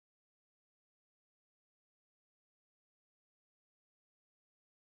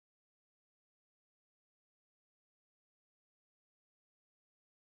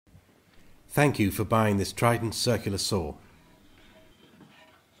Thank you for buying this Triton circular saw.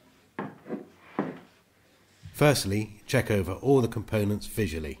 Firstly, check over all the components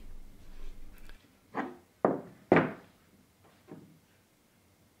visually.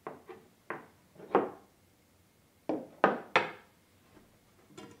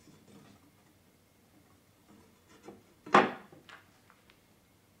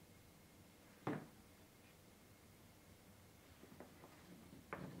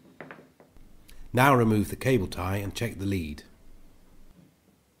 Now remove the cable tie and check the lead.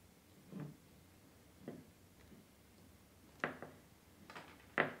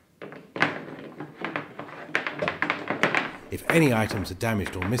 If any items are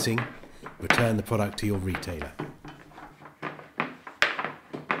damaged or missing, return the product to your retailer.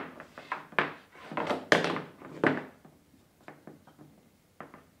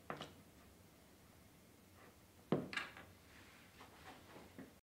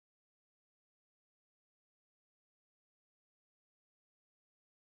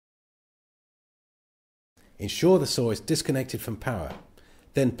 Ensure the saw is disconnected from power,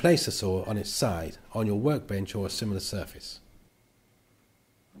 then place the saw on its side on your workbench or a similar surface.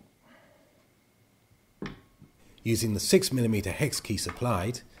 Using the 6mm hex key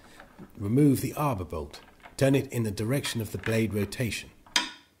supplied, remove the arbor bolt. Turn it in the direction of the blade rotation.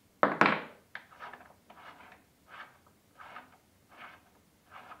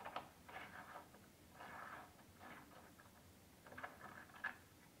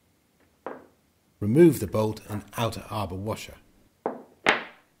 Remove the bolt and outer arbor washer.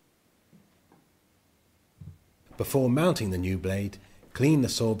 Before mounting the new blade, clean the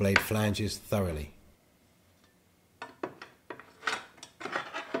saw blade flanges thoroughly.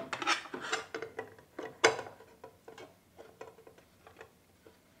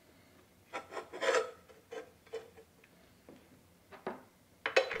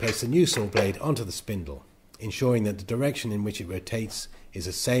 Place the new saw blade onto the spindle, ensuring that the direction in which it rotates is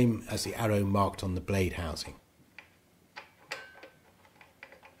the same as the arrow marked on the blade housing.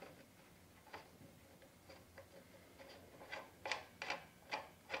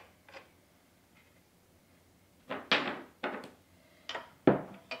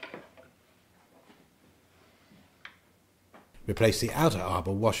 Replace the outer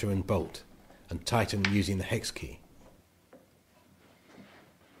arbor washer and bolt and tighten using the hex key.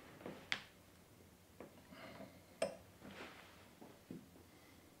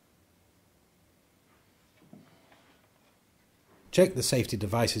 Check the safety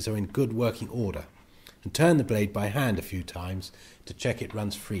devices are in good working order and turn the blade by hand a few times to check it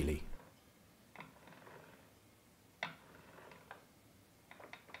runs freely.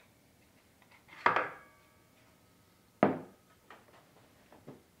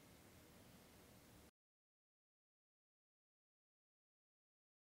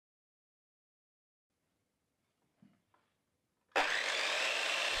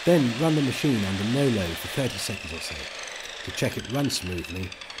 Then run the machine under no load for 30 seconds or so to check it runs smoothly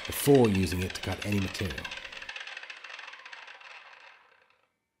before using it to cut any material.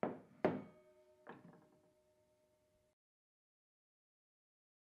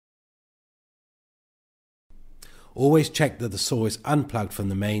 Always check that the saw is unplugged from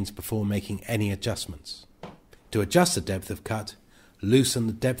the mains before making any adjustments. To adjust the depth of cut, loosen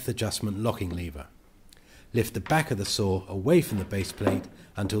the depth adjustment locking lever. Lift the back of the saw away from the base plate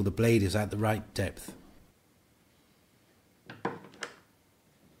until the blade is at the right depth.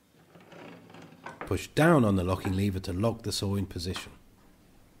 Push down on the locking lever to lock the saw in position.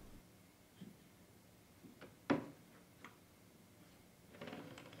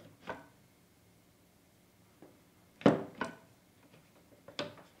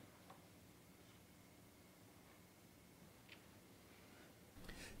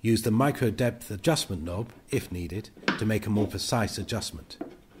 Use the micro depth adjustment knob, if needed, to make a more precise adjustment.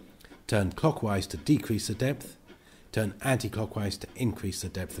 Turn clockwise to decrease the depth, turn anti-clockwise to increase the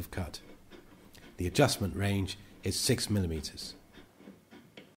depth of cut. The adjustment range is 6mm.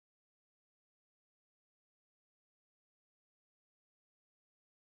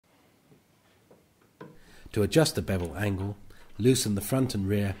 To adjust the bevel angle, loosen the front and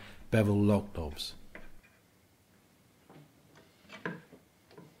rear bevel lock knobs.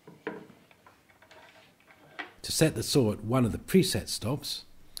 To set the saw at one of the preset stops,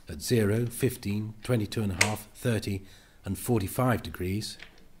 at 0, 15, 22.5, 30 and 45 degrees,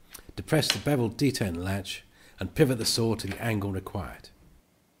 depress the bevel detent latch and pivot the saw to the angle required.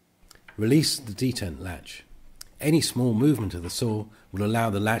 Release the detent latch. Any small movement of the saw will allow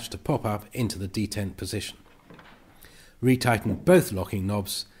the latch to pop up into the detent position. Retighten both locking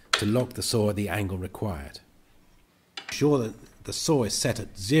knobs to lock the saw at the angle required. Ensure that the saw is set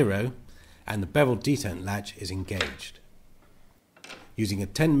at 0 and the bevel detent latch is engaged. Using a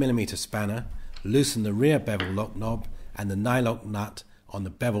 10mm spanner, loosen the rear bevel lock knob and the nylock nut on the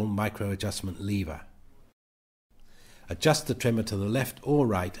bevel micro adjustment lever. Adjust the trimmer to the left or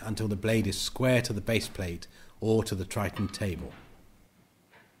right until the blade is square to the base plate or to the Triton table.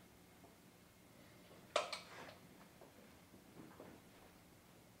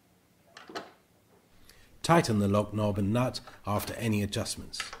 Tighten the lock knob and nut after any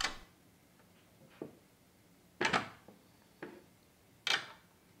adjustments.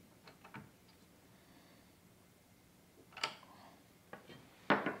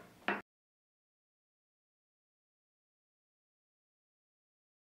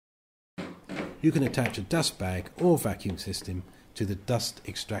 You can attach a dust bag or vacuum system to the dust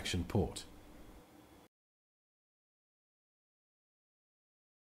extraction port.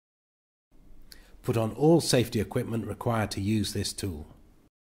 Put on all safety equipment required to use this tool.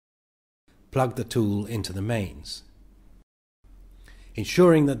 Plug the tool into the mains.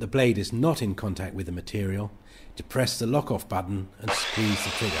 Ensuring that the blade is not in contact with the material, depress the lock-off button and squeeze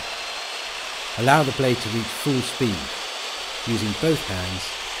the trigger. Allow the blade to reach full speed. Using both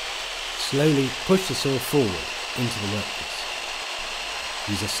hands, slowly push the saw forward into the workpiece.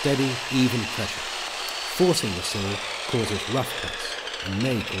 Use a steady, even pressure. Forcing the saw causes rough cuts and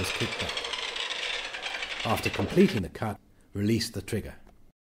may cause kickback. After completing the cut, release the trigger.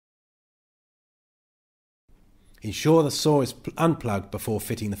 Ensure the saw is unplugged before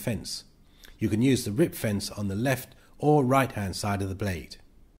fitting the fence. You can use the rip fence on the left or right hand side of the blade.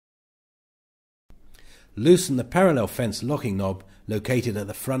 Loosen the parallel fence locking knob located at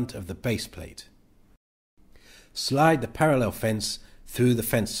the front of the base plate. Slide the parallel fence through the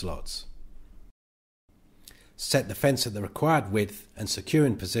fence slots. Set the fence at the required width and secure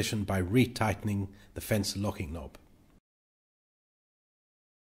in position by retightening the fence locking knob.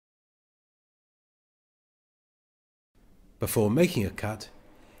 Before making a cut,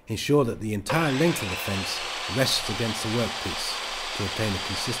 ensure that the entire length of the fence rests against the workpiece to obtain a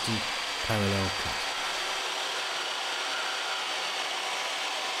consistent parallel cut.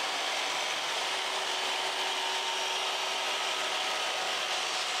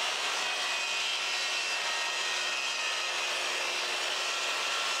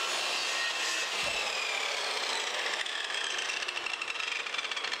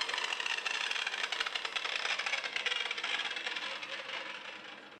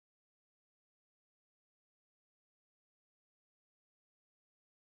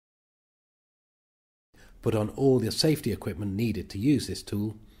 Put on all the safety equipment needed to use this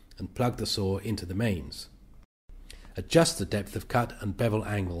tool and plug the saw into the mains. Adjust the depth of cut and bevel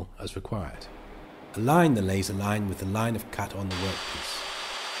angle as required. Align the laser line with the line of cut on the workpiece.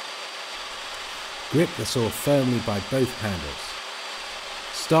 Grip the saw firmly by both handles.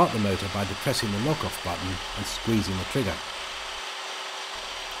 Start the motor by depressing the lock-off button and squeezing the trigger.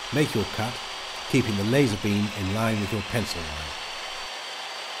 Make your cut, keeping the laser beam in line with your pencil line.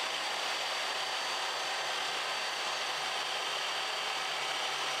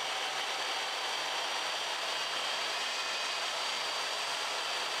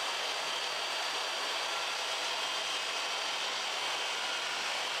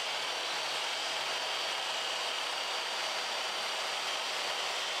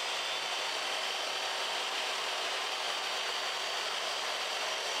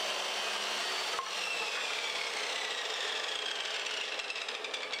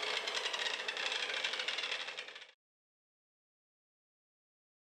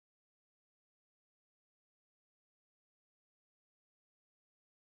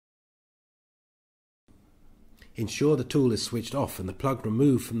 Ensure the tool is switched off and the plug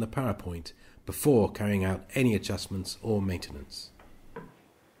removed from the power point before carrying out any adjustments or maintenance.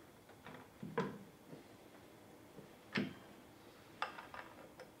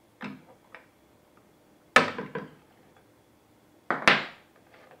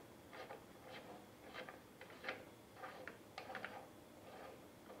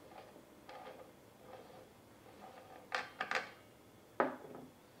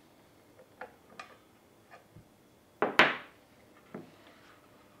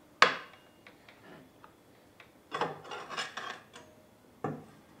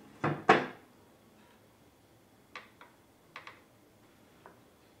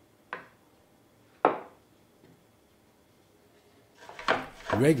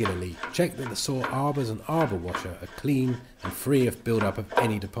 Regularly check that the saw arbors and arbor washer are clean and free of build-up of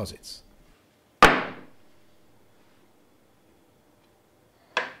any deposits.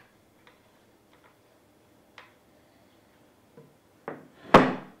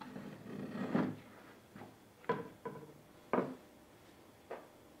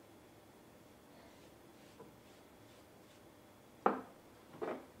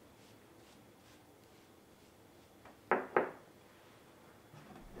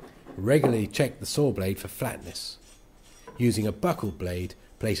 Regularly check the saw blade for flatness. Using a buckled blade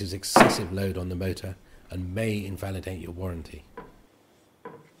places excessive load on the motor and may invalidate your warranty.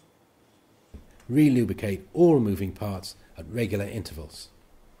 Re-lubricate all moving parts at regular intervals.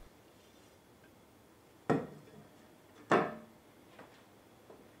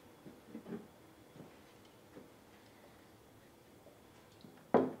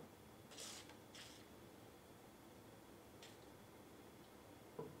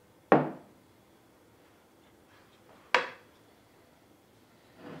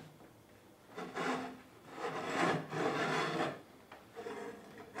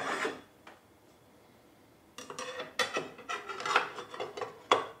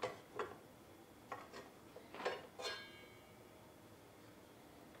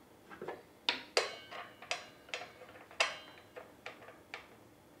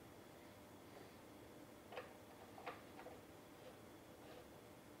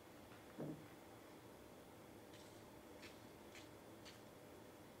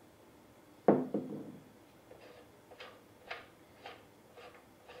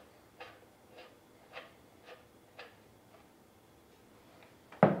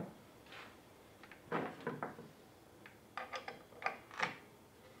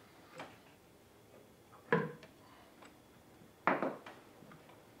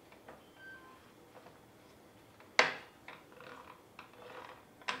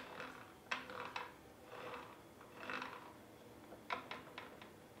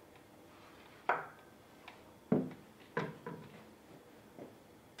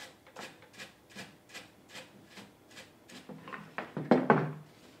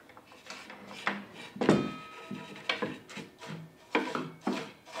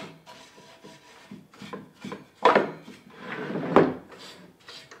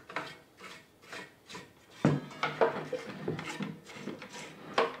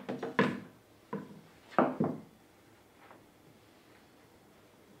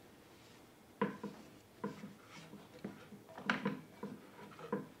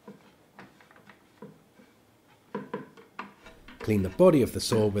 Clean the body of the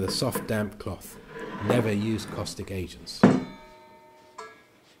saw with a soft damp cloth. Never use caustic agents.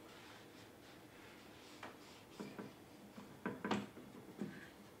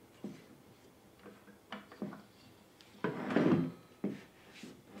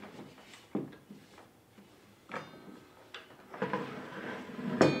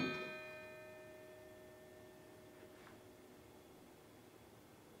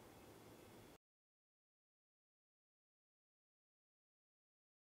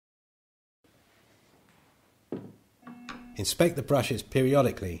 Inspect the brushes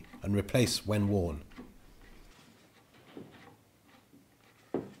periodically and replace when worn.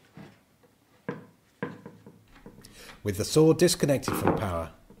 With the saw disconnected from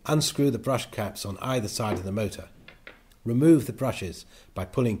power, unscrew the brush caps on either side of the motor. Remove the brushes by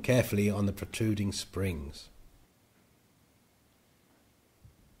pulling carefully on the protruding springs.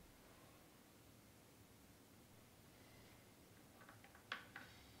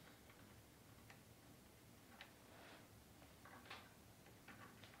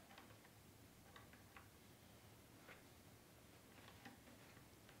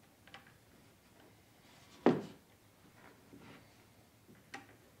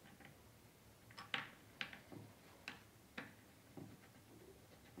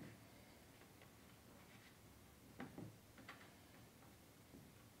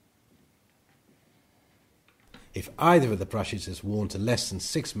 If either of the brushes is worn to less than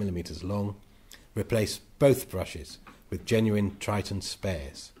 6 mm long, replace both brushes with genuine Triton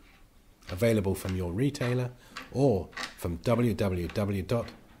spares, available from your retailer or from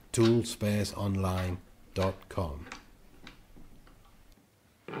www.toolsparesonline.com.